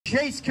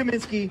Chase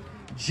Kaminsky,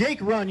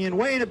 Jake Runyon,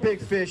 weighing a big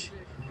fish,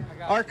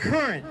 our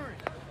current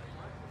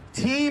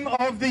Team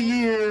of the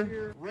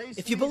Year.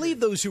 If you believe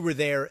those who were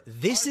there,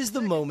 this is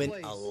the moment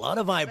a lot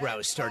of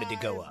eyebrows started to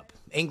go up.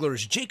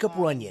 Anglers Jacob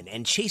Runyon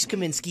and Chase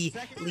Kaminsky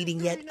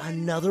leading yet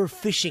another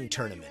fishing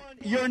tournament.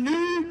 Your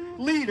new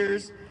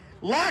leaders,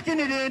 locking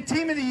it in,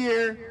 Team of the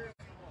Year,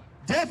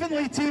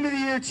 definitely Team of the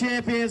Year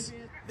champions.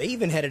 They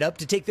even headed up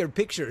to take their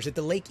pictures at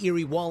the Lake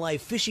Erie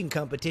Walleye Fishing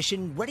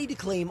Competition, ready to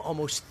claim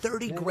almost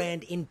 30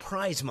 grand in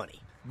prize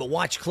money. But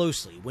watch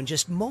closely when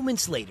just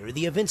moments later,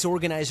 the event's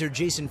organizer,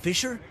 Jason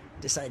Fisher,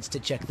 decides to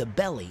check the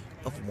belly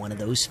of one of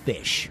those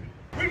fish.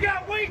 We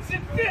got weights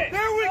and fish!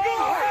 There we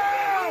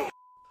go!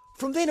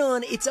 From then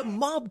on, it's a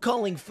mob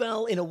calling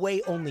foul in a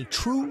way only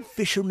true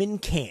fishermen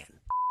can.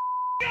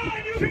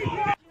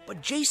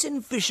 But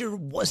Jason Fisher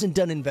wasn't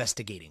done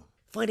investigating,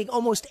 finding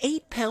almost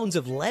 8 pounds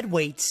of lead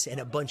weights and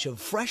a bunch of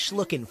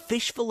fresh-looking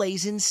fish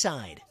fillets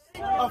inside.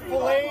 A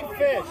filleted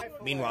fish.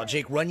 Meanwhile,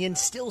 Jake Runyon,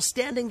 still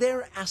standing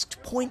there,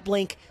 asked point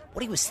blank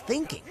what he was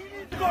thinking.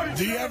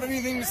 Do you have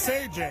anything to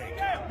say, Jake?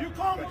 You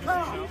call the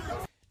cops!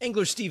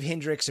 Angler Steve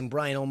Hendricks and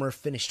Brian Ulmer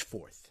finished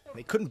fourth.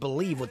 They couldn't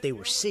believe what they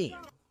were seeing,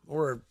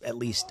 or at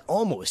least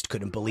almost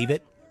couldn't believe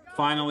it.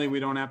 Finally, we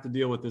don't have to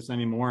deal with this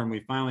anymore, and we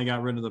finally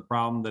got rid of the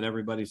problem that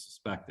everybody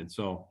suspected.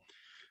 So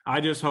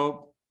I just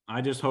hope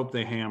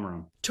they hammer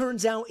them.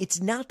 Turns out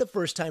it's not the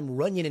first time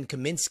Runyon and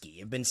Kaminsky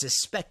have been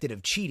suspected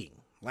of cheating.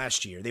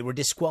 Last year, they were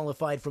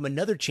disqualified from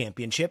another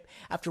championship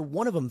after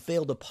one of them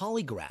failed a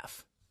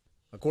polygraph.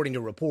 According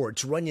to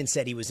reports, Runyon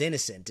said he was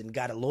innocent and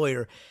got a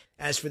lawyer.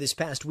 As for this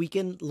past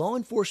weekend, law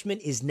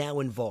enforcement is now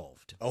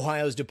involved.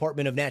 Ohio's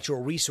Department of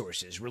Natural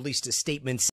Resources released a statement